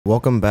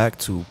Welcome back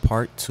to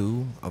part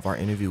two of our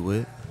interview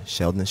with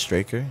Sheldon and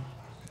Straker,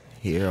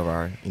 here of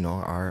our,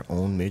 our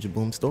own Major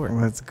Boom store.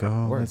 Let's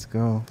go. Word. Let's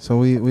go. So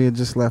we had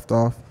just left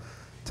off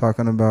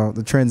talking about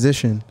the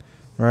transition,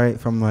 right?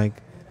 From like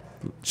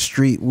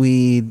street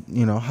weed,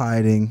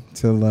 hiding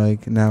to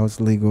like now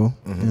it's legal,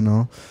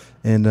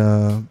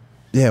 And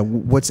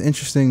what's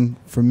interesting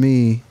for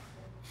me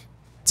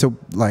to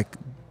like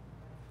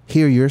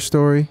hear your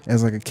story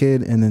as like a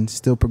kid and then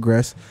still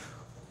progress.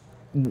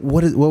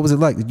 What was it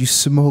like? Did you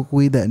smoke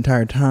weed that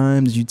entire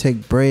time? Did you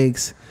take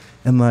breaks?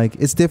 And like,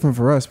 it's different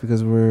for us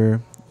because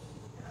I'm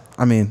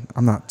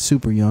not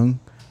super young.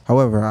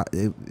 However,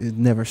 it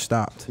never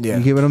stopped. Yeah.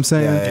 You get what I'm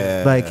saying?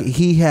 Yeah. Like,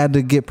 he had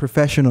to get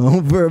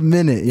professional for a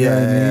minute. You know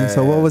what I mean?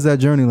 So what was that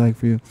journey like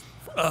for you?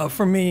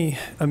 For me,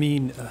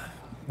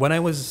 when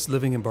I was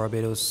living in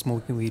Barbados,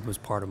 smoking weed was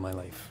part of my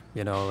life.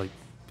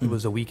 It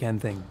was a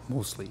weekend thing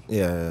mostly.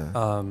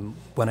 Yeah.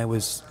 When I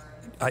was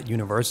at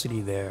university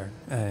there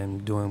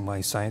and doing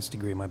my science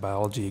degree, my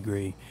biology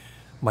degree,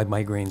 my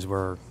migraines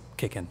were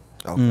kicking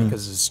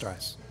because of the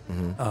stress.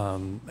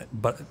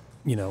 But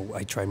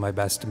I tried my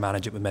best to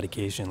manage it with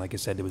medication. Like I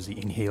said, there was the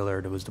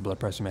inhaler, there was the blood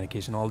pressure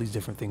medication, all these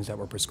different things that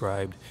were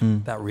prescribed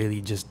that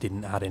really just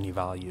didn't add any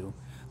value.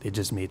 They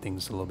just made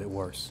things a little bit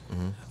worse.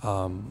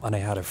 And I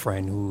had a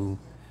friend who,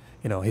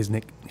 his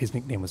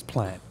nickname was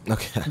Plant.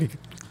 Okay.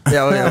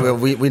 Yeah,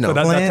 we know. So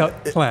that's how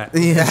Plant.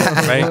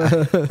 Yeah.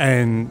 Right?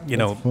 And,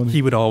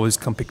 he would always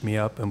come pick me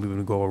up and we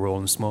would go roll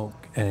and smoke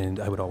and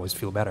I would always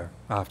feel better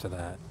after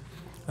that.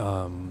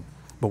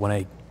 But when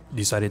I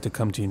decided to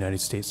come to the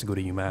United States to go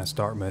to UMass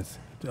Dartmouth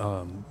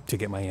to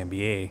get my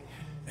MBA,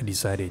 I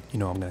decided, I'm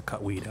going to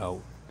cut weed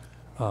out.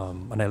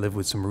 And I lived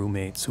with some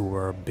roommates who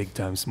were big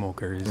time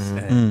smokers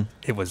and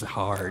it was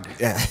hard.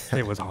 Yeah.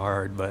 It was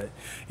hard, but,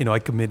 I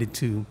committed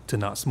to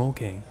not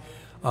smoking.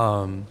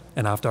 And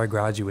after I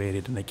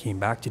graduated and I came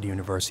back to the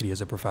university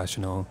as a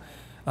professional,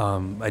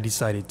 I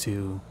decided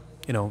to,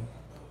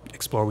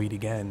 explore weed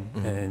again.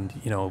 And,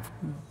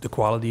 the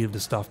quality of the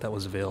stuff that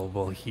was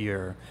available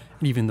here,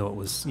 even though it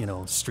was,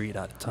 street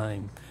at the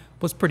time,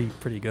 was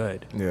pretty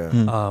good. Yeah.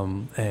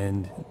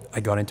 And I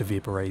got into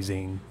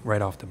vaporizing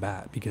right off the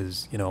bat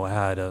because, I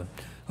had a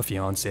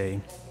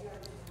fiance.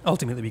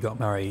 Ultimately, we got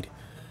married,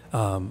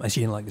 and she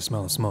didn't like the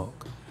smell of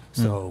smoke.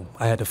 So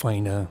I had to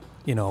find a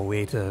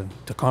way to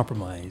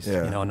compromise,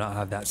 not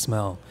have that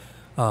smell.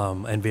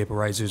 And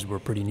vaporizers were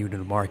pretty new to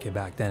the market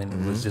back then.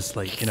 And it was just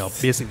like,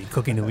 basically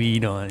cooking the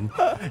weed on,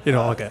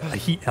 like a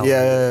heat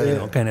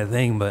element, kind of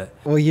thing. But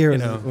What year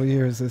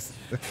is this?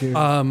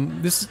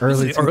 this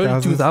Early is early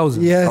 2000s?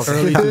 2000s. Yes.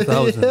 Early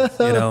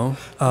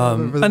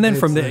 2000s, And then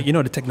from there, mix.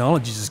 the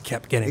technology just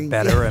kept getting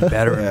better and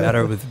better and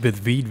better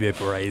with weed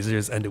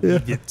vaporizers. And the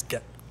weed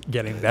kept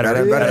getting better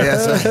and better.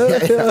 Yes.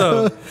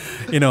 So,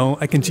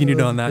 I continued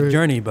on that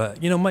journey.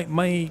 But,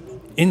 my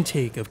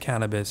intake of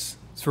cannabis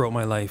throughout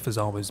my life has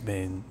always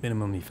been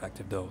minimum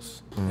effective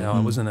dose. I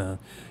wasn't a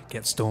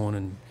get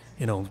stoned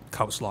and,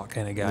 couch lock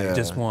kind of guy. I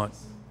just want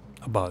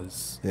a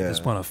buzz. I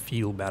just want to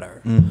feel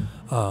better.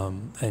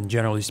 And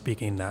generally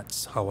speaking,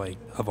 that's how I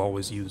have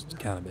always used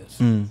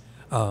cannabis.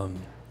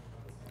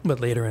 But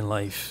later in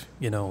life,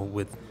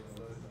 with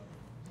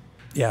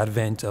the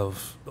advent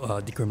of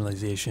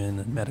decriminalization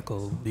and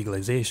medical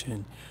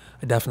legalization,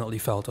 I definitely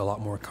felt a lot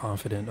more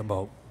confident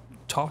about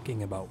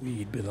talking about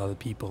weed with other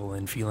people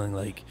and feeling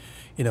like,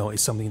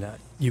 it's something that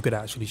you could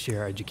actually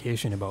share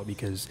education about,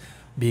 because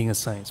being a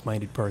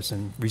science-minded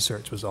person,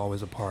 research was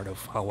always a part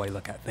of how I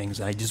look at things.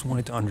 And I just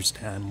wanted to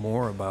understand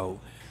more about,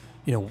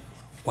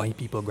 why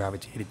people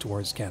gravitated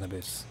towards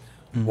cannabis,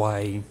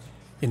 why,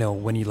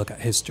 when you look at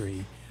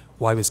history,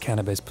 why was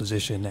cannabis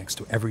positioned next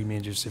to every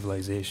major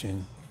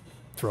civilization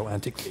throughout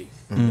antiquity?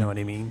 You know what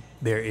I mean?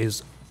 There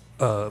is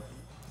a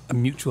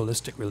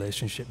mutualistic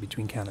relationship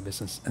between cannabis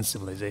and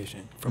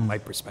civilization, from my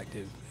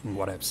perspective and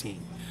what I've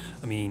seen.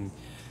 I mean,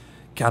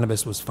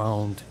 cannabis was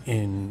found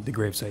in the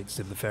gravesites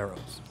of the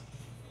pharaohs.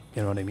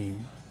 You know what I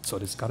mean? So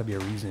there's got to be a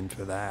reason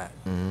for that.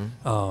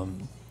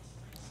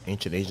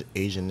 Ancient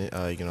Asian,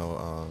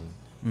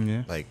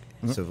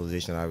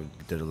 civilization. I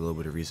did a little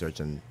bit of research,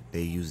 and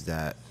they used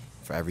that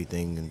for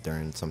everything and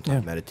during some type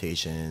of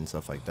meditation and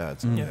stuff like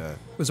that. So, It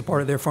was a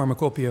part of their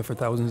pharmacopoeia for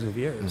thousands of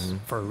years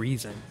for a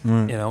reason.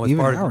 It's Even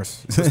part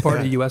ours. It was part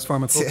of the U.S.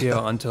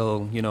 pharmacopoeia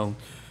until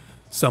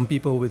some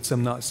people with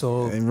some not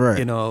so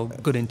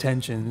good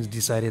intentions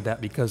decided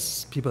that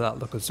because people that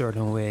look a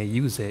certain way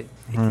use it,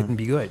 it couldn't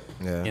be good.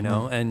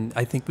 And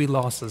I think we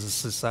lost as a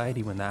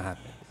society when that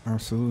happened.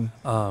 Absolutely.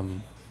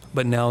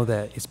 But now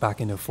that it's back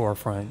in the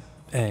forefront,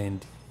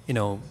 and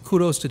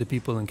kudos to the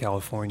people in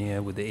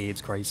California with the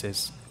AIDS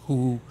crisis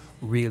who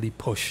really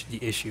push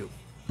the issue.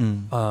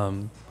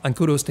 And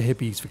kudos to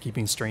hippies for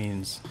keeping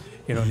strains,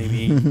 you know what I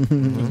mean?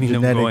 Keeping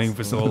them going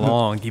for so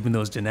long, keeping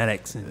those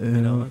genetics,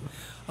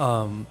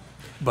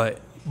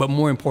 But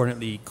more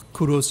importantly,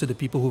 kudos to the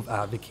people who've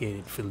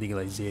advocated for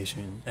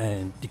legalization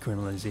and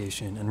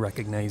decriminalization and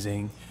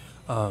recognizing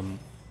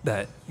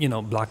that,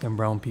 black and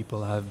brown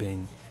people have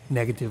been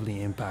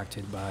negatively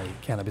impacted by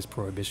cannabis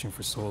prohibition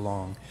for so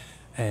long.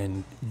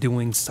 and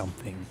doing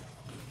something.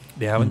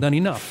 They haven't done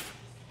enough,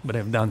 but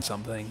they've done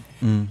something,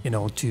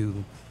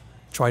 to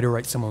try to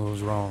right some of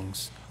those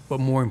wrongs. But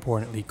more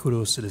importantly,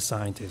 kudos to the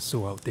scientists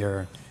who are out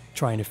there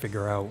trying to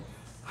figure out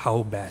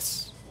how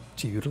best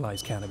to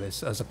utilize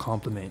cannabis as a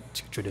complement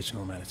to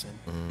traditional medicine.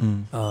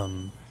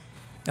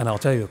 And I'll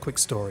tell you a quick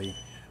story.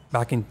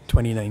 Back in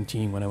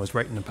 2019, when I was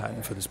writing the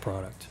patent for this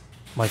product,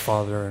 my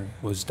father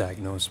was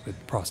diagnosed with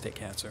prostate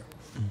cancer.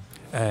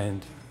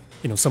 And,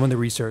 some of the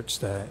research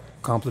that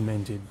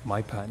complemented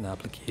my patent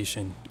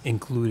application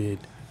included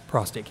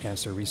prostate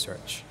cancer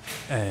research.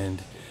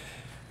 And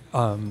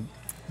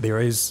there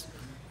is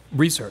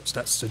research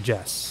that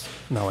suggests,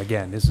 now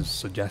again, this is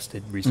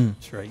suggested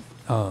research, right,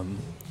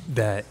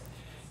 that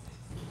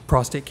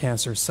prostate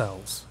cancer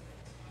cells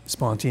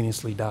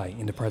spontaneously die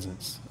in the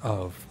presence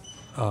of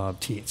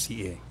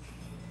THCA,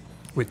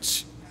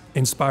 which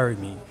inspired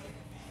me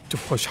to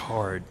push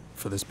hard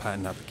for this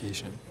patent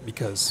application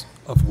because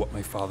of what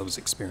my father was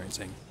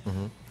experiencing.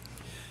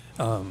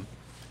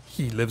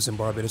 He lives in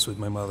Barbados with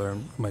my mother,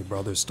 and my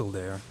brother's still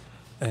there.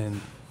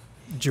 And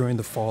during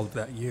the fall of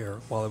that year,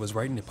 while I was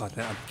writing the patent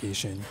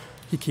application,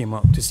 he came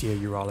up to see a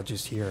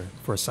urologist here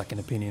for a second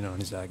opinion on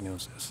his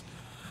diagnosis.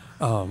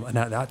 And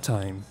at that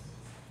time,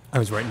 I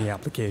was writing the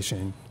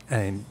application,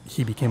 and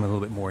he became a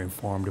little bit more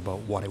informed about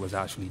what I was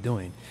actually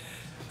doing.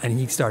 And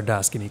he started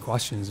asking me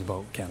questions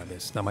about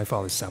cannabis. Now, my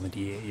father's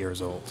 78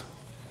 years old.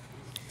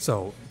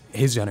 So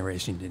his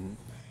generation didn't,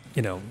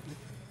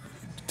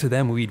 to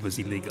them, weed was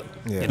illegal.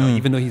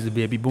 Even though he's a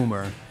baby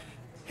boomer,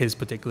 his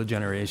particular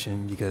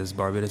generation, because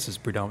Barbados is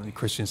predominantly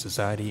Christian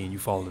society and you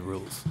follow the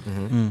rules,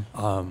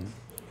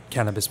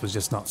 cannabis was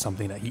just not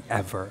something that he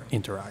ever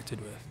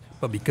interacted with.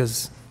 But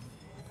because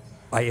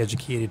I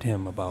educated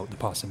him about the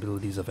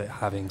possibilities of it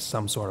having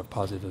some sort of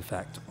positive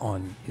effect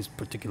on his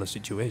particular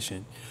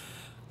situation,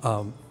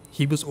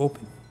 he was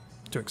open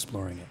to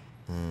exploring it.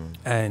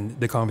 And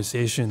the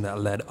conversation that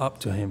led up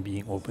to him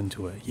being open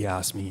to it, he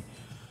asked me,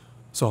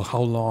 so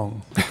how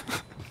long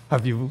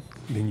have you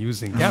been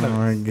using cannabis? Oh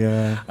my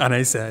God. And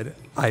I said,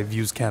 I've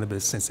used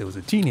cannabis since I was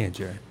a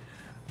teenager.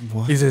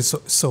 What? He says,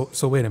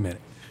 so wait a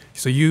minute.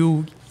 So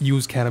you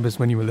used cannabis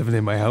when you were living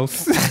in my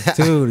house?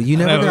 Dude, you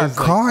never got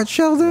caught,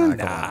 Sheldon?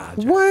 Nah.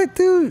 What,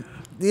 dude?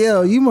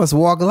 Yo, you must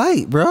walk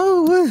light,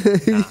 bro.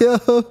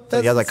 Yo,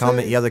 He has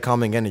a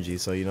calming energy,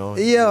 so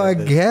Yo, I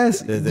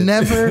guess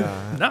never,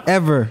 No.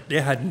 ever.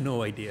 They had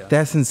no idea.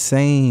 That's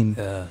insane.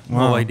 No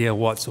Wow. idea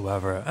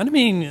whatsoever. And I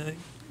mean,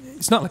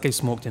 it's not like I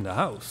smoked in the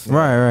house.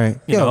 Right.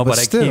 But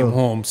I still, came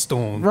home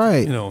stoned,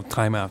 Right.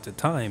 Time after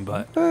time.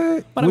 But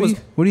What, But I was-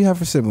 what do you have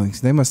for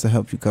siblings? They must have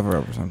helped you cover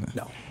up or something.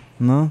 no.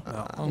 No?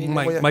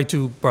 My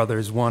two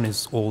brothers, one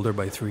is older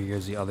by 3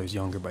 years, the other is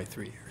younger by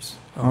 3 years.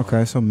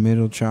 Okay, so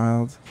middle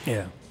child.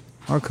 Yeah.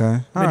 Okay.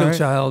 All Middle right.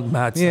 child,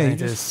 mad Yeah, you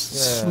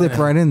scientist. slip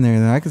right in there.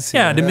 Then I could see.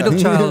 Yeah, that. the middle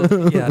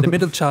child. Yeah, the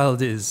middle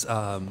child is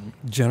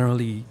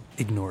generally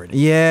ignored.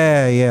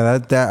 Yeah.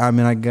 That. I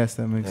mean, I guess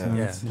that makes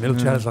Yeah, sense. the middle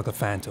child is like a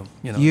phantom.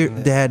 Your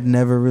dad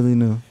never really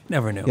knew.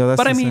 Never knew. Yo, that's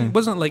But I mean, insane. it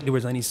wasn't like there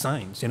was any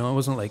signs. It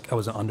wasn't like I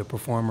was an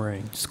underperformer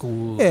in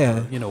school,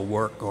 Yeah. or,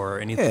 work or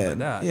anything Yeah, like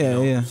that.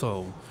 yeah.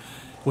 So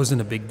it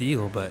wasn't a big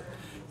deal. But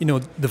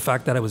the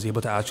fact that I was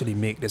able to actually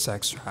make this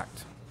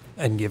extract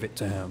and give it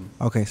to him,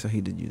 Okay, so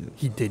he did use it.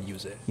 he did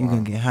use it. You're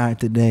gonna get high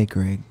today,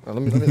 Craig. Let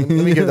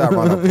me give that a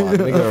round of applause. Let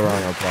me give it a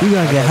round of applause. You're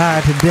gonna get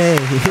high today.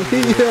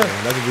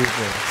 That's a good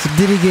thing. So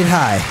did he get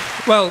high?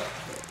 Well,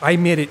 I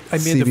made the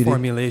CBD.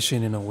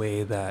 formulation in a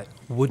way that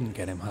wouldn't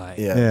get him high.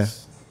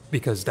 Yes.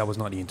 Because that was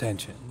not the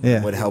intention.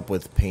 Yeah. Would help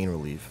with pain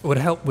relief. It would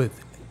help with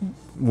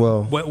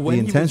Well, when the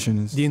intention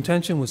is. the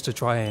intention was to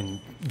try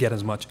and get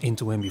as much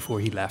into him before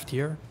he left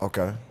here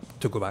Okay.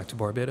 to go back to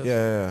Barbados.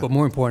 Yeah. But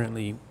more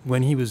importantly,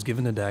 when he was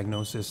given the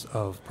diagnosis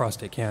of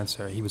prostate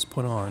cancer, he was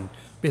put on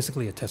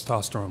basically a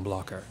testosterone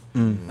blocker.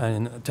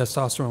 And a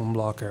testosterone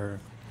blocker,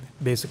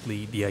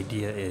 basically the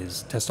idea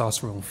is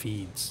testosterone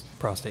feeds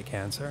prostate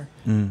cancer.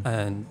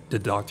 And the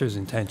doctor's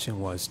intention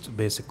was to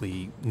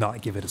basically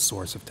not give it a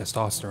source of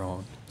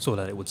testosterone so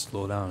that it would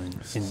slow down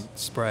and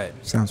spread.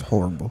 Sounds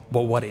horrible.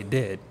 But what it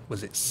did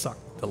was it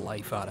sucked the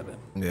life out of him.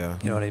 Yeah.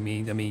 You know what I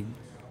mean? I mean,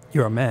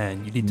 you're a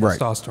man. You need Right.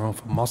 testosterone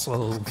for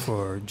muscle,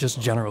 for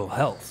just general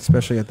health.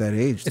 Especially at that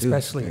age, too.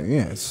 Especially.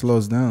 Yeah, it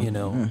slows down.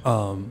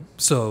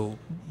 So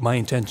my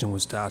intention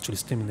was to actually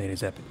stimulate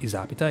his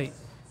appetite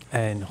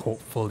and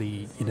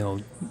hopefully,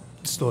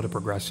 slow the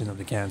progression of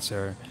the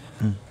cancer.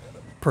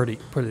 Per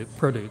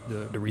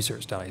the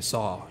research that I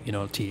saw,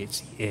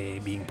 THCA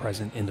being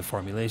present in the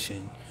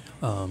formulation,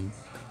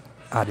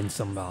 adding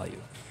some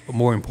value. But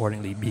more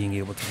importantly, being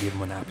able to give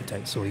him an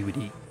appetite so he would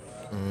eat.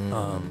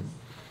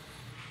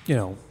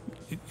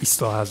 He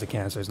still has the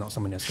cancer. It's not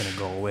something that's going to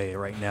go away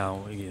right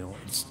now.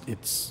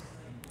 It's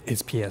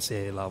his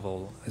PSA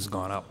level has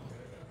gone up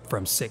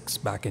from 6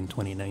 back in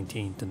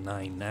 2019 to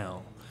 9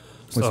 now.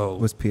 So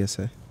What's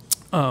PSA?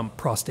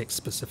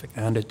 prostate-specific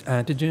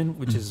antigen,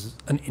 which is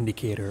an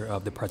indicator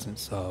of the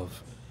presence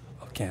of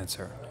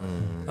cancer.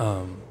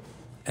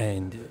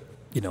 And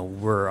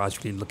we're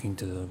actually looking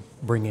to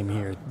bring him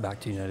here back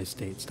to the United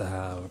States to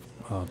have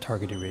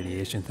targeted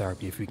radiation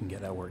therapy if we can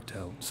get that worked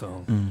out.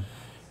 So,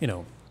 you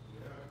know,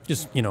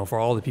 just, for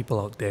all the people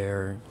out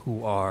there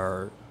who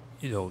are,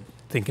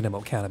 thinking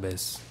about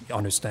cannabis,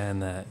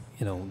 understand that,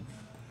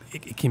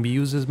 it can be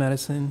used as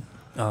medicine.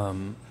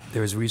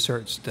 There's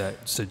research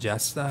that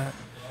suggests that,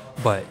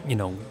 but,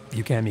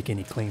 you can't make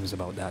any claims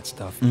about that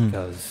stuff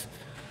because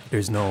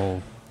there's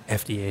no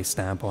FDA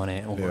stamp on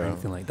it or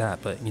anything like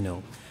that. But,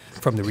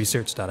 from the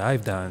research that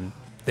I've done,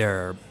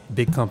 there are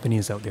big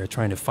companies out there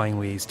trying to find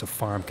ways to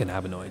farm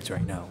cannabinoids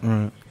right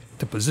now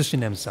to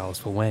position themselves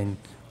for when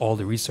all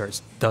the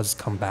research does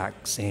come back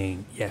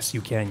saying, yes,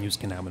 you can use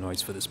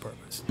cannabinoids for this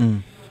purpose.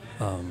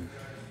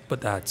 But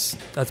that's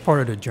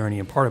part of the journey,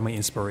 and part of my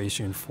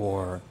inspiration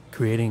for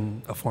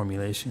creating a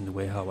formulation the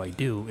way how I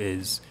do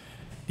is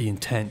the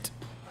intent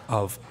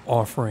of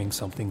offering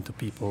something to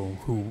people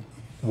who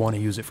want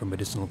to use it for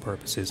medicinal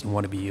purposes and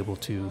want to be able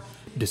to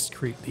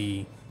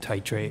discreetly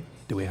titrate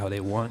the way how they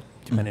want,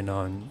 depending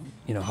on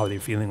how they're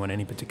feeling on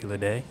any particular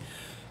day,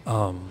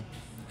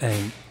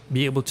 and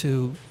be able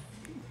to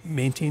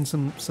maintain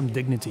some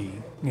dignity,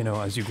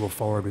 as you go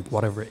forward with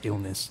whatever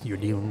illness you're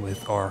dealing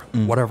with or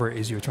whatever it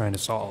is you're trying to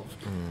solve.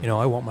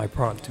 I want my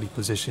product to be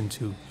positioned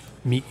to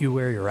meet you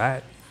where you're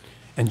at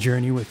and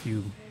journey with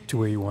you to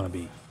where you want to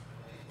be,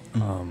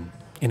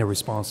 in a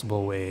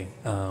responsible way,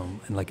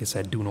 and like I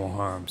said, do no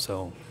harm.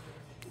 So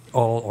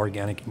all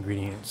organic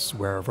ingredients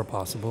wherever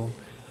possible,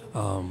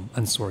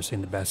 and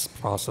sourcing the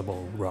best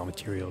possible raw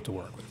material to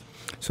work with.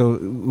 So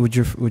would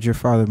your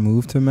father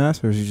move to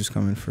Mass, or is he just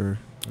coming for?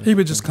 He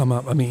would just come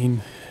up. I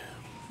mean,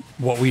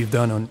 what we've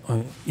done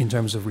on in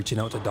terms of reaching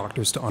out to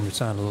doctors to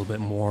understand a little bit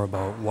more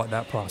about what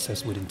that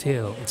process would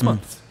entail, it's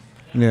months.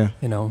 Yeah.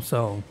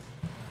 So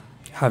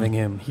having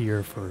him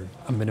here for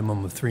a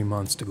minimum of 3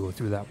 months to go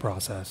through that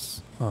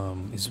process,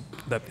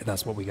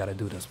 that's what we got to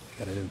do. That's what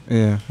we got to do.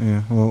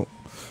 Yeah. Well,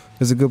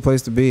 it's a good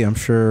place to be. I'm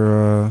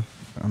sure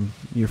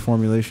your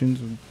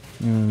formulations,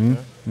 you know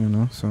what I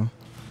mean? So.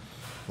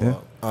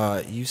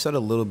 Well, you said a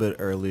little bit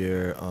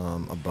earlier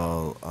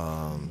about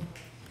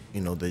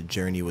the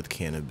journey with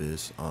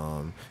cannabis.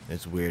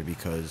 It's weird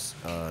because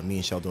me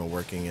and Sheldon were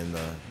working in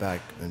the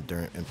back in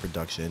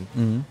production,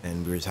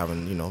 and we were just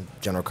having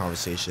general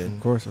conversation.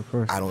 Of course.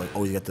 I don't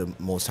always get the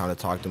most time to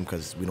talk to him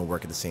because we don't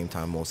work at the same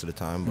time most of the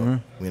time, but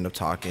we end up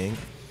talking.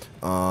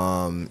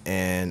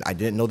 And I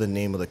didn't know the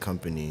name of the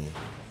company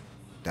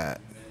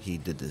that he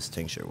did this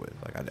tincture with.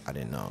 Like I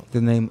didn't know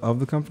the name of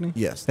the company.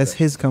 Yes, that's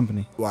his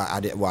company. Well,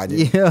 I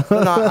didn't. Yeah.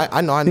 No,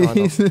 I know. I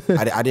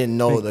didn't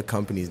know the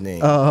company's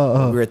name.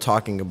 We were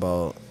talking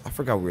about. I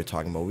forgot what we were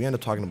talking about. We ended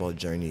up talking about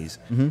journeys,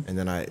 and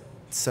then I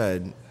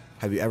said,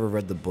 "Have you ever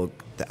read the book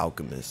The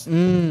Alchemist?"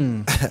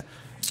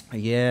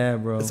 Yeah,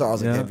 bro. So I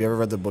was like, "Have you ever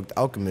read the book The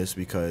Alchemist?"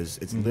 Because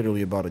it's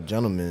literally about a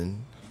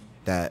gentleman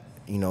that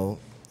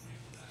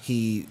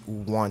he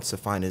wants to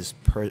find his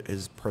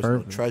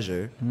personal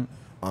treasure.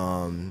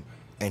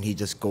 And he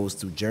just goes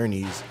through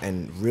journeys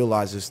and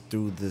realizes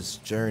through this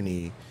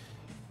journey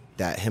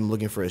that him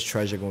looking for his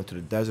treasure, going to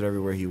the desert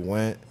everywhere he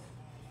went,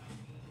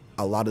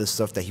 a lot of the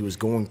stuff that he was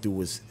going through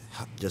was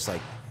just like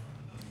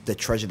the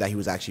treasure that he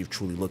was actually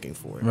truly looking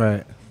for.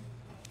 Right.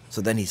 So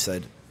then he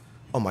said,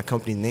 "Oh, my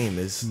company name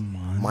is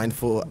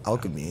Mindful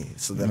Alchemy."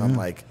 So then I'm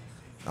like,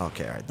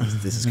 "Okay, all right,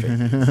 this is crazy.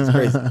 This is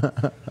crazy."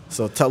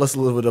 So tell us a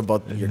little bit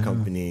about your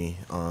company,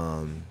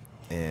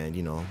 and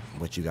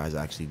what you guys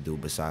actually do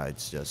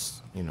besides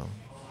just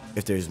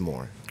if there's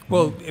more.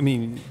 Well, I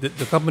mean,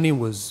 the company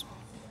was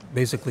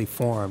basically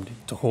formed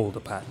to hold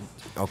a patent.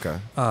 Okay.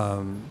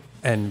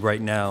 And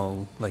right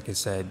now, like I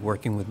said,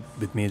 working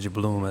with Major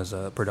Bloom as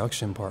a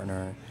production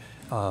partner,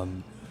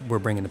 we're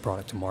bringing the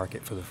product to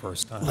market for the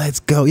first time.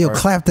 Let's go. Yo,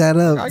 clap that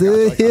up,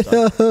 dude.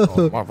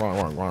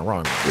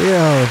 Wrong.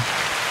 Yo.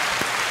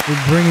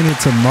 We're bringing it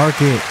to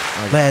market.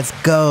 Let's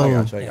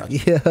go. I got you.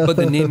 Yeah. But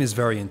the name is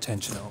very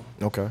intentional.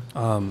 Okay.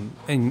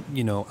 And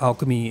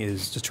alchemy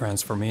is the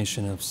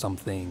transformation of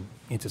something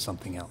into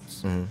something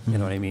else. You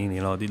know what I mean?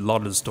 A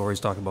lot of the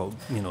stories talk about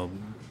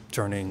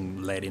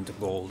turning lead into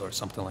gold or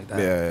something like that.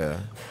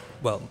 Yeah.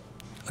 Well,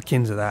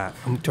 akin to that,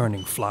 I'm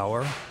turning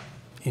flour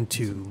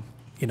into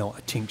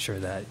a tincture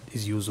that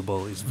is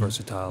usable, is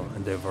versatile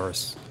and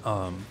diverse.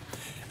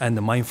 And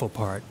the mindful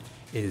part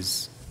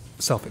is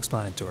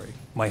self-explanatory.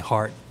 My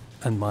heart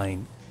and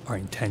mind are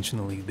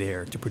intentionally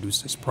there to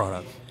produce this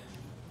product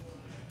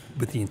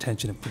with the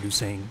intention of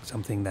producing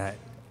something that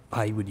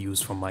I would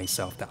use for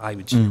myself, that I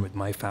would share with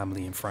my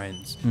family and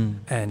friends.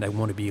 And I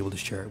want to be able to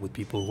share it with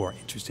people who are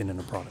interested in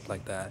a product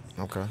like that.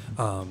 Okay.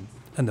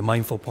 And the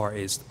mindful part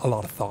is a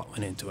lot of thought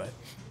went into it.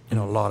 A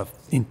lot of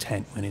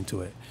intent went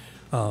into it.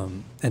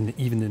 And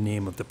even the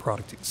name of the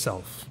product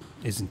itself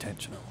is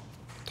intentional.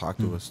 Talk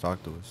to us.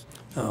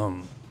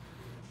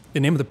 The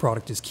name of the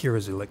product is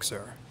Kira's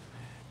Elixir.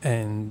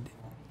 And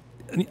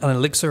an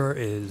elixir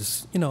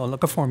is,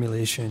 like a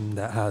formulation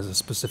that has a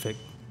specific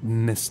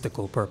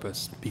mystical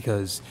purpose,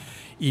 because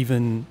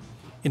even,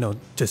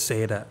 to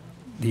say that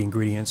the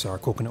ingredients are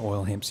coconut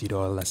oil, hemp seed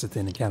oil,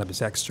 lecithin, and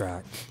cannabis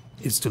extract,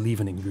 is to leave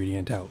an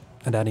ingredient out,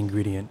 and that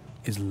ingredient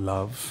is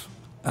love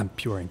and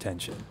pure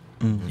intention.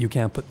 You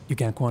can't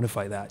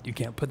quantify that. You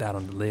can't put that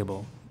on the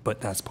label,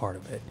 but that's part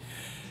of it.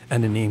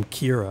 And the name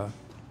Kira.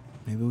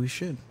 Maybe we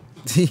should.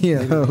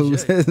 Yeah, who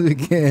says we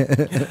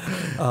can't?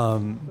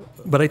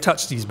 But I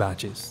touched these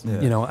batches.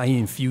 Yeah. You know, I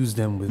infused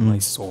them with my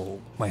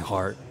soul, my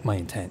heart, my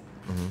intent.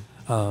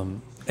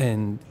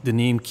 And the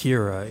name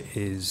Kira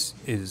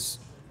is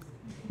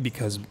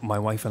because my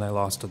wife and I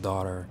lost a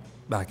daughter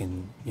back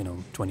in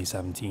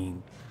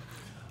 2017,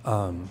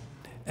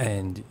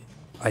 and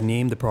I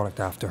named the product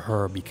after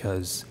her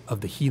because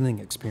of the healing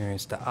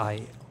experience that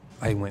I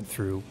went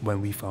through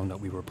when we found out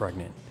we were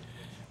pregnant.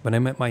 When I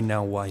met my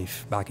now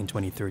wife back in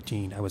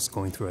 2013, I was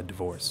going through a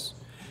divorce.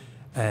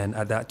 And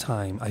at that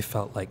time, I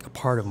felt like a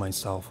part of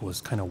myself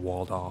was kind of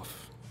walled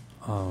off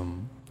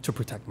to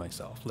protect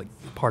myself. Like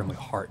a part of my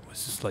heart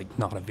was just like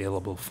not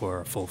available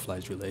for a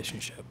full-fledged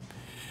relationship.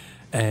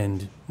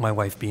 And my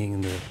wife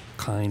being the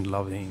kind,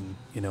 loving,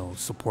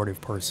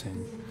 supportive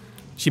person,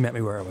 she met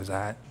me where I was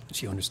at.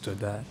 She understood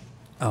that.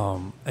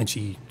 And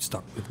she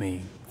stuck with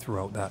me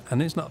throughout that.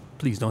 And it's not,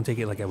 please don't take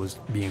it like I was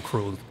being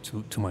cruel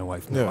to my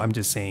wife. No, I'm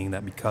just saying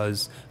that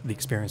because of the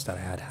experience that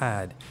I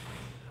had,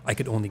 I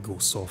could only go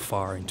so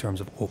far in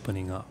terms of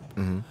opening up.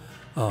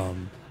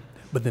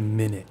 But the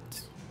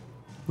minute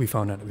we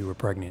found out that we were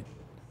pregnant,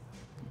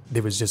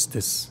 there was just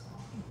this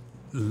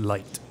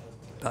light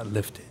that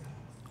lifted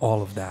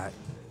all of that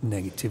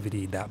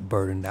negativity, that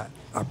burden, that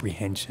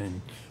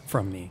apprehension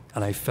from me.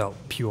 And I felt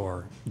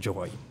pure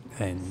joy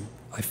and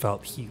I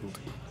felt healed.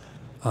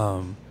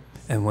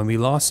 And when we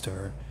lost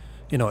her,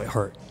 it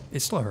hurt. It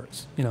still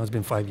hurts. It's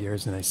been 5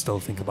 years and I still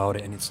think about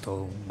it and it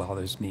still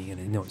bothers me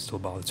and I know it still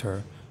bothers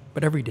her.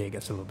 But every day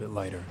gets a little bit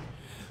lighter.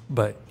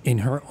 But in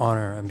her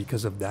honor and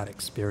because of that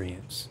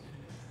experience,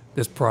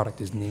 this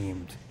product is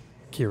named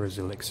Kira's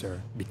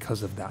Elixir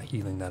because of that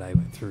healing that I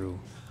went through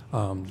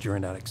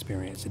during that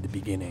experience at the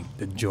beginning,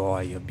 the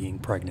joy of being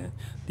pregnant,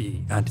 the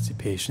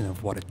anticipation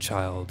of what a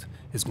child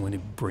is going to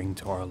bring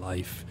to our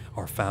life,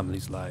 our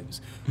family's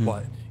lives,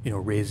 what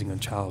raising a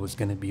child was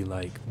going to be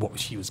like, what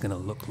she was going to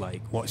look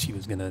like, what she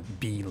was going to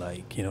be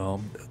like,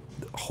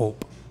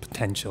 hope,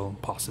 potential,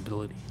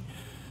 possibility.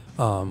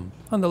 And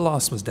the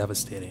loss was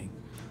devastating,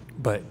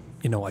 but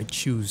I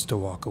choose to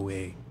walk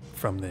away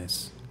from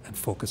this and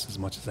focus as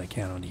much as I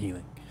can on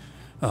healing.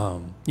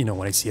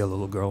 When I see a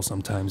little girl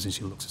sometimes and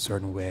she looks a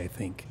certain way, I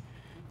think,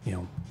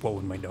 what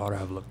would my daughter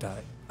have looked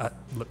like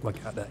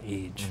at that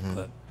age?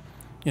 But,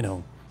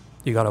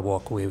 you got to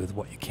walk away with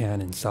what you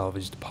can and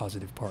salvage the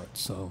positive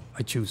parts. So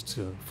I choose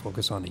to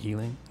focus on the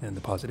healing and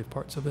the positive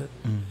parts of it.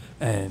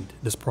 And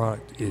this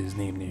product is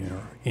named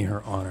in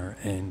her honor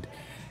and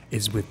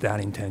is with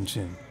that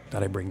intention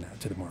that I bring that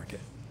to the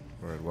market.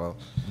 Right. Well,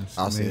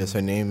 I'll say this: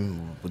 her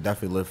name will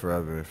definitely live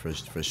forever, for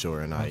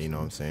sure. And what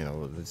I'm saying,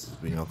 it's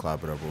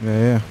collaborative.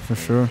 Yeah, for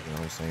sure. You know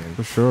what I'm saying?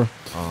 For sure.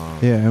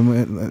 And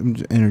let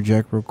me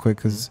interject real quick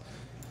because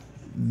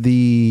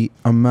the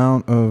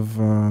amount of,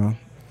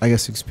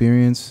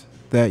 experience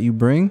that you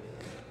bring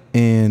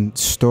and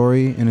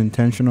story and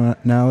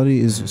intentionality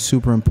is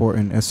super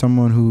important. As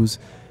someone who's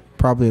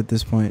probably at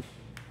this point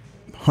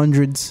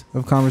hundreds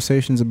of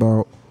conversations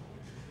about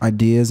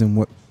ideas and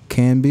what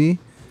can be.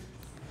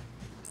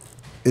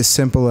 As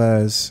simple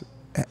as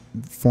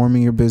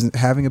forming your business,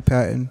 having a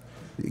patent,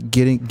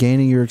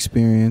 gaining your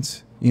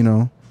experience,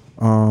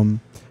 knowing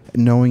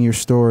your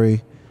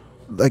story.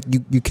 Like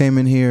you came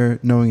in here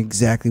knowing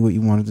exactly what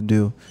you wanted to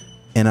do.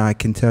 And I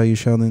can tell you,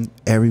 Sheldon,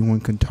 everyone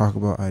can talk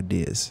about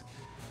ideas.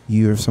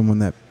 You're someone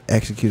that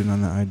executed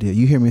on that idea.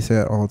 You hear me say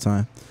that all the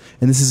time.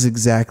 And this is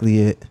exactly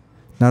it.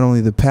 Not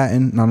only the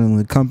patent, not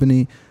only the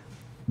company,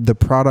 the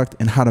product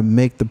and how to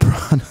make the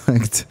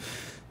product.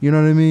 You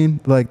know what I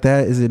mean? Like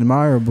that is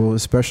admirable,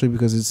 especially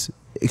because it's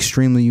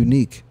extremely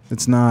unique.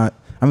 It's not,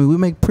 we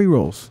make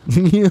pre-rolls,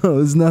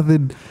 it's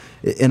nothing.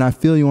 And I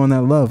feel you on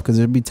that love because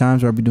there'd be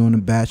times where I'd be doing a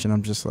batch and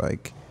I'm just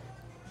like,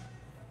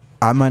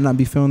 I might not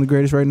be feeling the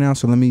greatest right now.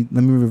 So let me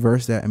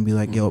reverse that and be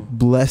like, yo,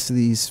 bless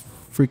these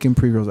freaking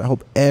pre-rolls. I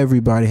hope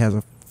everybody has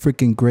a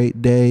freaking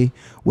great day,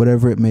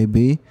 whatever it may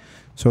be.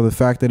 So the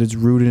fact that it's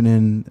rooted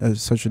in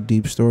such a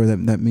deep story,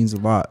 that means a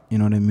lot. You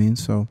know what I mean?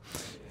 So,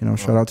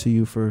 shout out to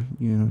you for,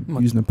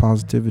 using the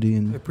positivity.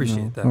 And I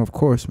appreciate that. Oh, of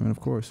course, man, of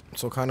course.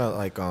 So kind of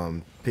like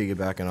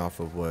piggybacking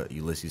off of what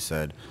Ulysses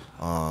said,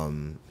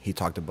 he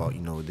talked about,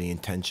 the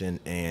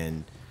intention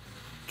and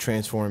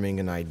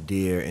transforming an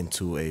idea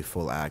into a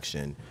full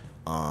action.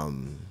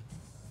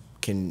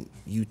 Can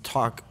you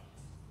talk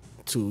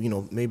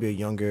to, maybe a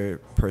younger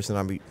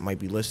person might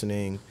be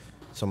listening,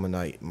 someone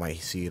that might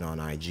see it on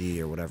IG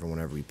or whatever,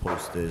 whenever we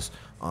post this,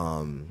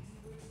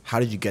 how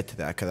did you get to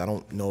that? Because I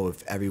don't know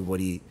if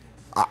everybody...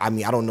 I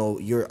don't know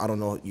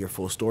your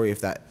full story,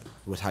 if that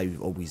was how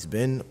you've always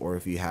been, or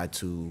if you had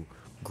to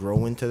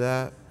grow into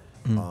that,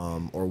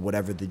 or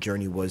whatever the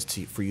journey was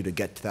for you to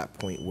get to that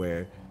point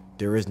where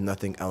there is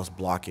nothing else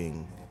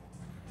blocking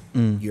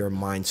your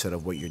mindset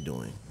of what you're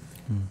doing.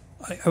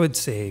 I would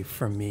say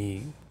for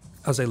me,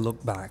 as I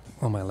look back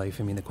on my life,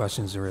 the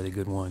question is a really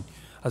good one.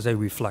 as I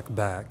reflect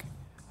back,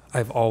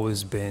 I've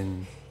always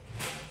been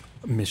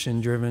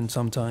mission driven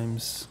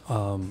sometimes.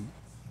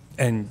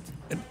 And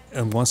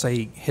once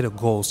I hit a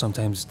goal,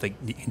 sometimes like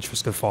the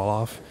interest could fall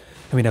off.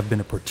 I mean, I've been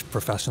a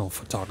professional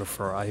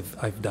photographer.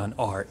 I've done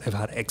art. I've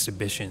had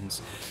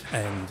exhibitions,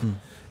 and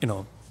you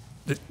know,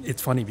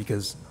 it's funny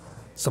because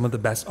some of the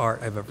best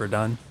art I've ever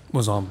done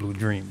was on Blue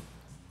Dream.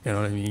 You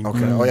know what I mean?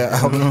 Okay. Oh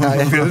yeah.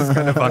 Okay. It's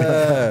kind of funny.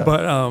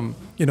 But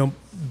you know,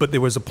 but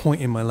there was a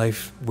point in my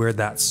life where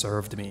that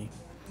served me,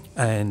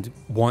 and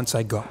once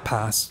I got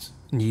past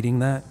needing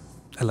that,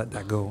 I let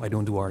that go. I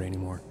don't do art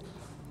anymore.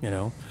 You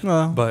know,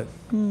 but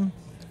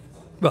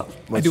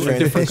I do a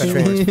different kind of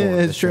art.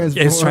 It's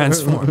transformed. It's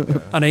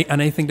transformed,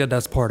 and I think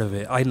that's part of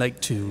it. I like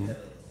to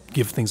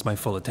give things my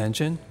full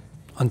attention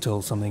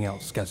until something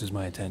else catches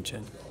my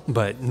attention.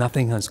 But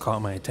nothing has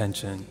caught my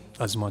attention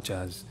as much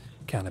as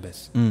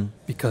cannabis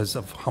because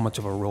of how much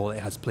of a role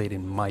it has played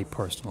in my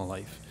personal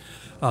life,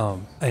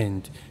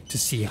 and to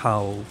see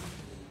how,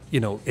 you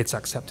know, its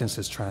acceptance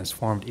is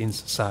transformed in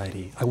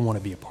society. I want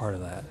to be a part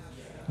of that.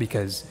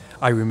 Because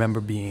I remember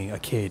being a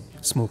kid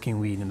smoking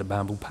weed in the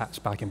bamboo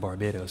patch back in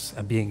Barbados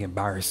and being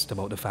embarrassed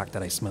about the fact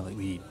that I smell like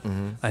weed.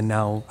 And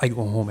now I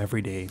go home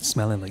every day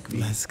smelling like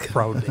weed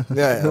proudly.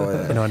 Yeah.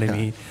 You know what I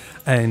mean?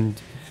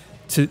 And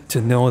to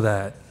know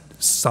that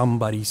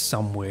somebody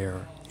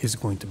somewhere is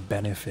going to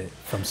benefit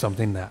from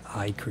something that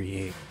I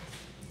create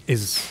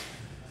is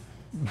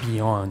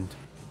beyond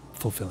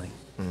fulfilling.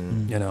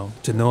 You know,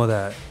 to know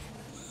that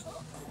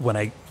when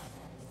I,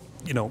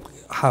 you know,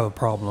 have a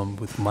problem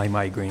with my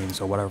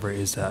migraines or whatever it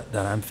is that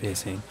I'm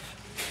facing,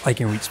 I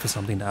can reach for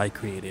something that I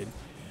created.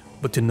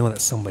 But to know that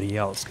somebody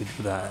else could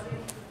do that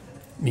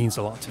means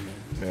a lot to me.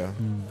 Yeah.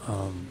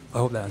 I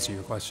hope that answers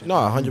your question. No,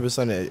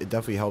 100%. It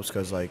definitely helps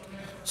because, like,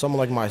 someone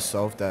like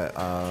myself that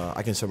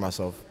I consider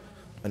myself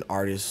an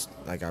artist.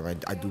 Like,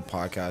 I do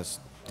podcasts.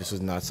 This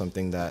is not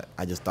something that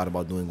I just thought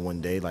about doing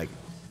one day. Like,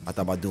 I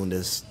thought about doing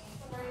this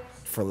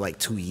for like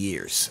 2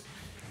 years.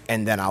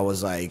 And then I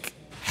was like,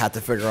 had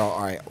to figure out,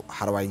 all right,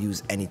 how do I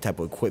use any type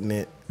of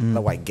equipment? How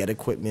do I get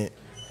equipment?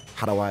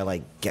 How do I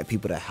like get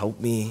people to help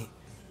me?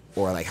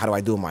 Or like, how do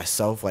I do it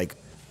myself? Like,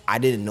 I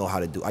didn't know how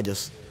to do. I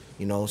just,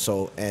 you know,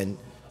 so, and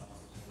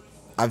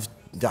I've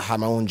had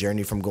my own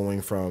journey from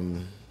going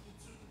from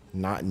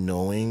not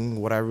knowing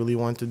what I really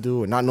wanted to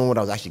do or not knowing what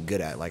I was actually good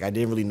at. Like, I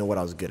didn't really know what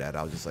I was good at.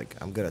 I was just like,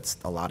 I'm good at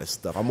a lot of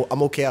stuff.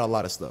 I'm okay at a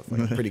lot of stuff.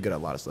 Like, I'm pretty good at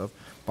a lot of stuff,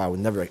 but I was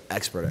never an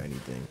expert at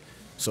anything.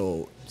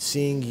 So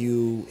seeing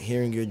you,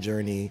 hearing your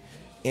journey,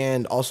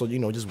 and also, you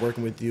know, just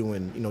working with you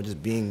and, you know,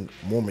 just being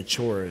more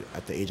mature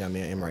at the age I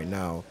am right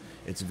now,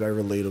 it's very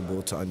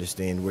relatable to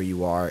understand where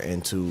you are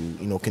and to,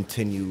 you know,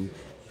 continue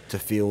to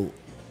feel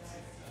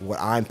what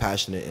I'm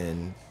passionate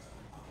in.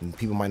 And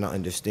people might not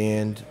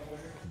understand,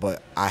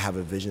 but I have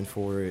a vision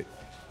for it.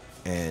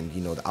 And,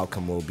 you know, the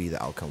outcome will be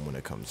the outcome when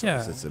it comes.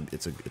 Yeah.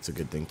 It's a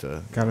good thing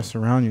to... Got to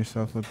surround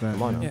yourself with that.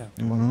 Come on now. Yeah.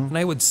 And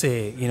I would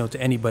say, you know,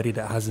 to anybody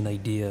that has an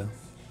idea,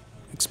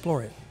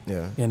 explore it.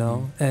 Yeah. You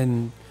know,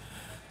 and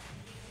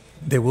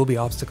there will be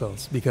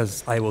obstacles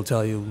because I will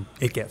tell you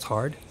it gets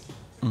hard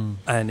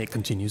and it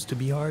continues to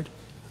be hard.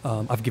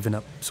 I've given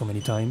up so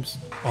many times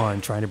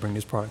on trying to bring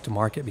this product to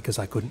market because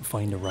I couldn't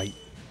find the right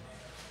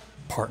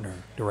partner,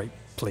 the right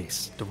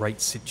place, the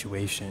right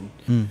situation.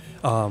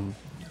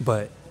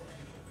 But,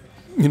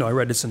 you know, I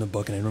read this in a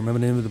book and I don't remember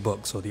the name of the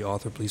book, so the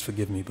author, please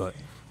forgive me, but,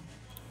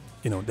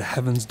 you know, the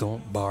heavens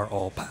don't bar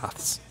all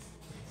paths.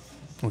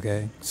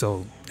 Okay?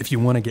 So if you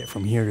want to get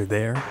from here to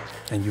there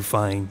and you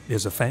find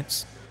there's a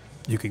fence,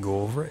 you can go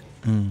over it,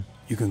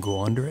 you can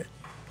go under it,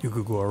 you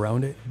could go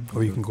around it,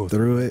 or you can go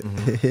through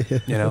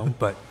it. You know,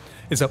 but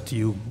it's up to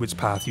you which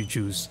path you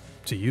choose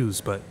to use.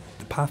 But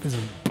the path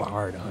isn't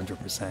barred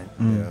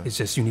 100%. It's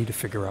just you need to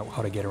figure out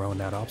how to get around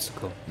that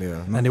obstacle.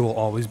 And there will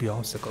always be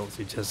obstacles.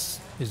 It's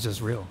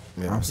just real.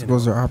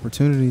 Obstacles are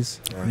opportunities.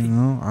 You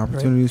know,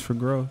 opportunities for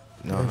growth.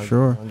 No, for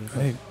sure.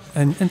 Right.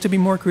 And to be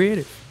more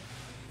creative.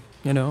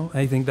 You know,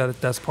 I think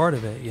that's part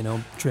of it. You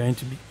know, trying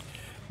to be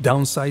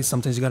downsize.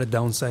 Sometimes you got to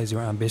downsize your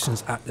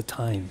ambitions at the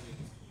time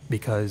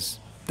because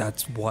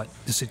that's what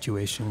the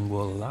situation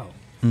will allow.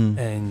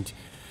 And,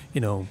 you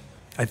know,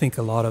 I think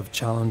a lot of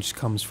challenge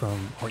comes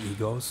from our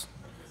egos.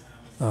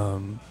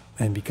 And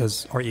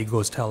because our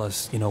egos tell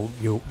us, you know,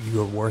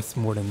 you're worth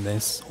more than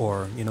this,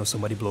 or, you know,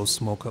 somebody blows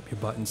smoke up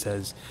your butt and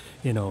says,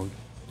 you know,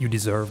 you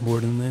deserve more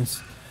than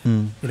this.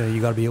 You know,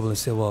 you got to be able to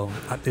say, well,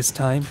 at this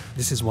time,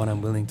 this is what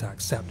I'm willing to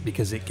accept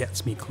because it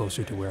gets me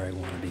closer to where I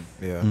want to be.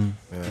 Yeah.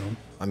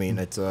 I mean,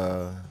 it's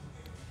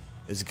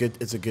good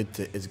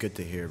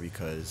to hear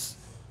because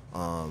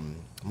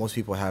most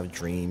people have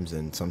dreams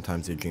and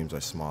sometimes their dreams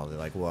are small. They're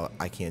like, well,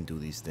 I can't do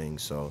these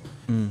things, so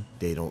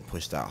they don't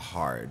push that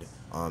hard.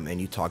 And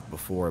you talked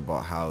before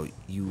about how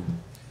you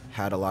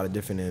had a lot of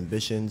different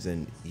ambitions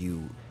and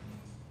you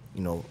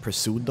know,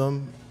 pursued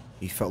them.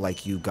 You felt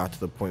like you got to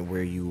the point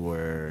where you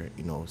were,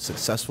 you know,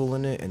 successful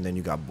in it, and then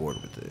you got bored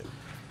with it.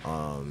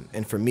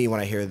 And for me, when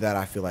I hear that,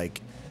 I feel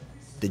like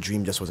the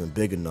dream just wasn't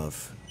big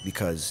enough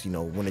because, you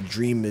know, when a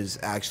dream is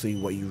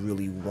actually what you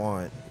really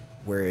want,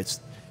 where it's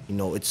you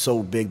know, it's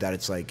so big that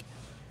it's like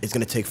it's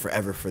gonna take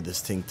forever for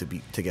this thing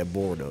to get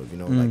bored of. You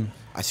know, like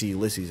I see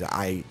Ulysses.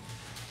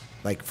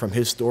 Like from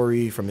his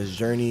story, from his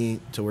journey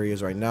to where he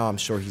is right now, I'm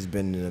sure he's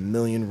been in a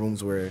million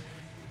rooms where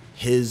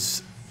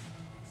his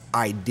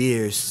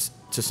ideas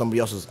to somebody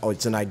else's, oh,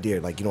 it's an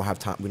idea. Like, you don't have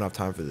time. We don't have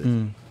time for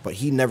this. But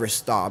he never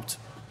stopped,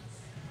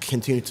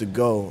 continued to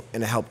go,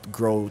 and it helped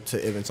grow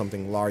to even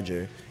something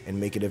larger and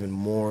make it even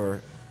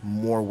more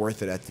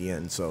worth it at the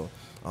end. So,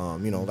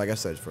 you know, like I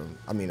said,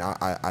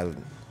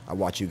 I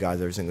watch you guys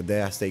every single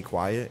day. I stay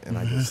quiet and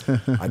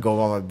I go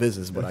about my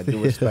business, but I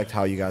do respect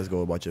how you guys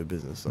go about your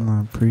business. So, I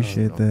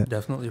appreciate that.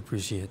 Definitely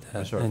appreciate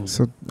that. Sure. And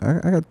So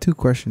I got two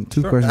questions.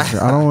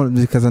 I don't want,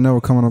 because I know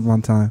we're coming up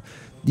on time.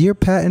 Your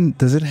patent,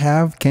 does it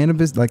have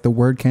cannabis, like the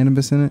word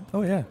cannabis in it?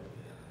 oh yeah.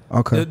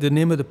 Okay. The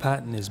name of the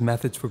patent is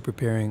Methods for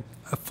Preparing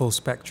a Full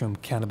Spectrum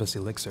Cannabis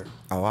Elixir.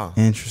 Oh, wow.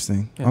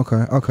 Interesting. Yeah.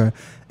 Okay.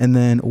 And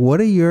then what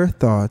are your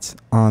thoughts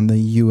on the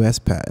U.S.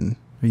 patent?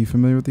 Are you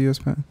familiar with the U.S.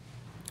 patent?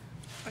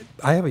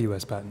 I have a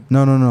U.S. patent.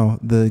 No.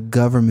 The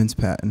government's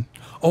patent.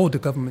 Oh, the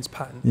government's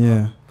patent.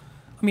 Yeah.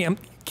 I mean,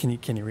 can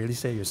you really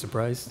say you're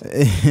surprised?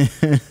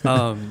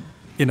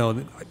 You know,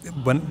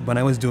 when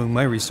I was doing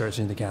my research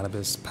into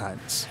cannabis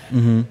patents,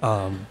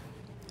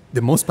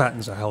 the most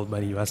patents are held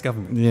by the U.S.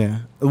 government. Yeah.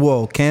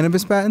 Well,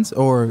 cannabis patents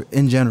or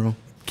in general?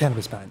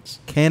 Cannabis patents.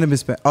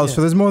 Cannabis patents. Oh, Yeah.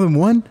 so there's more than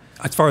one?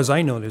 As far as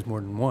I know, there's more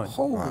than one.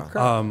 Holy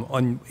crap.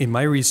 In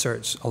my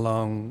research,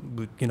 along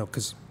with, you know,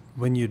 because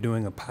when you're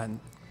doing a patent,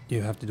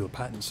 you have to do a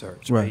patent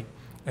search, right?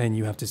 And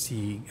you have to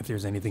see if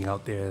there's anything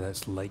out there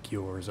that's like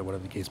yours or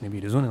whatever the case may be.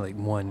 There's only like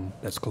one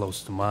that's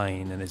close to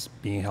mine, and it's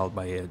being held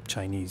by a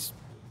Chinese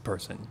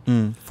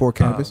person. For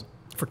cannabis?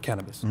 For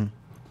cannabis.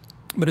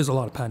 But there's a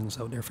lot of patents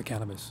out there for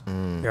cannabis.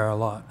 There are a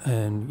lot.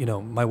 And, you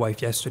know, my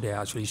wife yesterday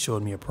actually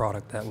showed me a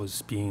product that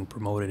was being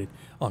promoted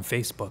on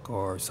Facebook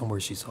or somewhere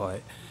she saw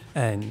it.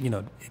 And, you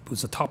know, it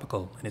was a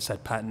topical and it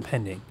said patent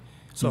pending.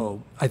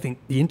 So I think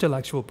the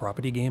intellectual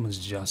property game has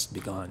just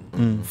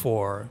begun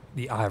for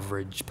the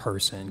average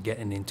person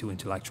getting into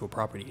intellectual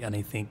property. And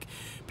I think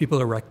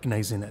people are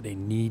recognizing that they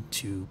need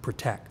to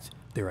protect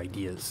their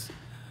ideas.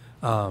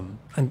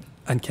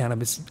 And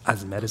cannabis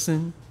as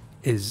medicine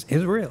is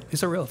real.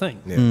 It's a real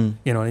thing. Yeah.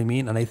 You know what I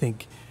mean? And I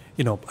think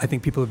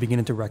people are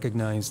beginning to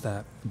recognize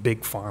that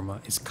big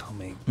pharma is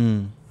coming.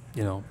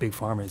 You know, big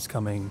pharma is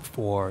coming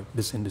for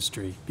this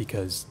industry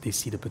because they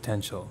see the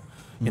potential.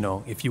 You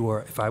know,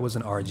 if I was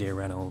an RJ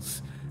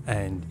Reynolds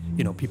and,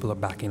 you know, people are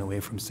backing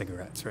away from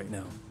cigarettes right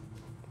now,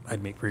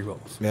 I'd make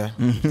pre-rolls. Yeah.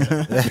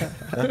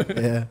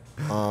 Yeah.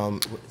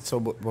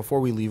 So before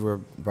we leave, we're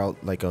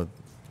about like a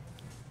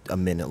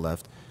minute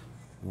left.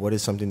 What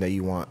is something that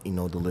you want, you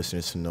know, the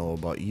listeners to know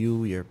about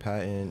you, your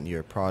patent,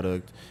 your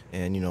product,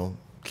 and, you know,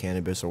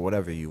 cannabis or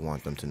whatever you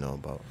want them to know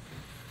about?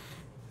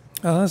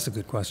 Oh, that's a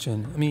good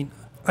question. I mean,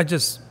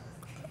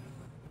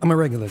 I'm a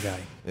regular guy.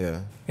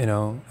 Yeah. You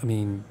know, I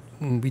mean,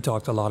 we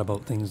talked a lot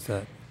about things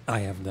that I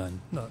have done.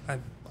 No,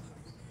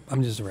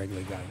 I'm just a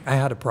regular guy. I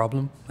had a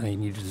problem and I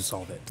needed to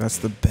solve it. That's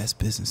the best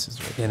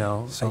businesses. Right? You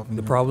know, Solving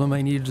the it. problem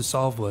I needed to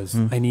solve was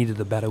I needed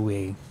a better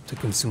way to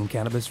consume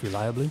cannabis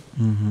reliably.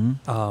 And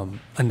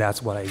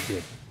that's what I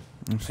did.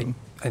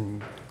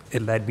 And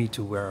it led me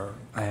to where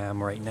I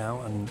am right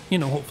now. And, you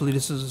know, hopefully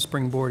this is a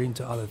springboard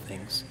into other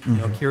things. You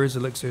know, Curious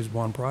Elixir is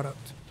one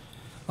product.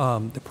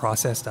 The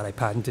process that I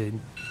patented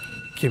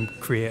can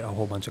create a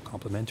whole bunch of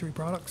complementary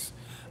products.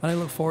 And I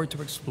look forward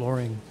to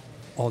exploring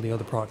all the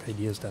other product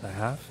ideas that I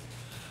have.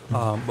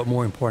 But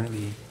more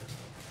importantly,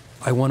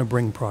 I want to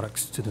bring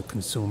products to the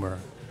consumer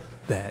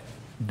that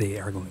they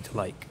are going to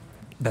like,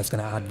 that's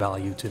going to add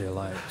value to their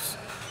lives,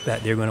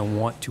 that they're going to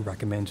want to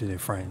recommend to their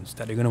friends,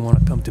 that they're going to want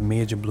to come to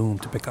Major Bloom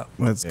to pick up.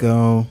 Let's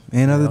go.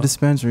 And other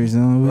dispensaries.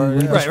 You know,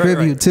 we Right,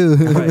 distribute too.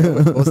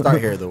 We'll start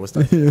here, though.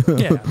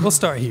 Yeah, we'll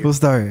start here. We'll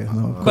start here.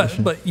 No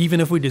question. But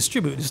even if we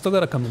distribute, you still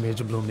got to come to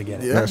Major Bloom to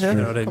get it. Yeah, that's You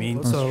true. know what I mean?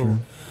 That's So,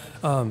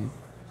 true.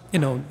 you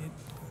know,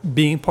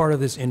 being part of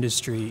this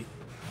industry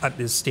at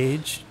this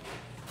stage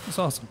is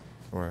awesome.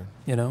 Right.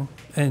 You know,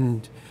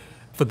 and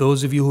for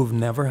those of you who've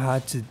never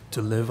had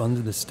to live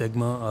under the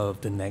stigma of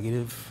the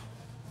negative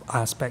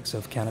aspects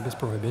of cannabis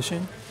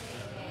prohibition,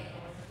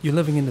 you're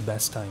living in the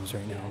best times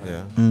right now. Right?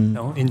 Yeah. You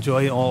know,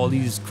 enjoy all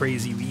these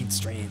crazy weed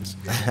strains.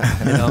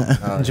 You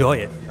know, enjoy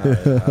it.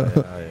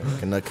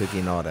 Canuck cookie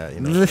and all that, you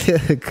know.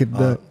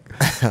 Canuck.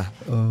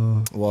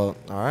 Well,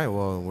 all right.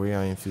 Well, we're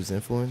on Infused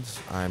Influence.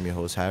 I'm your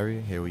host,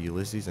 Harry, here with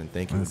Ulysses, and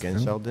thank you Let's again,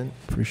 go. Sheldon.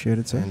 Appreciate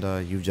it, sir.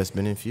 And you've just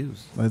been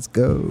infused. Let's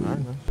go. All right,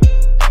 man.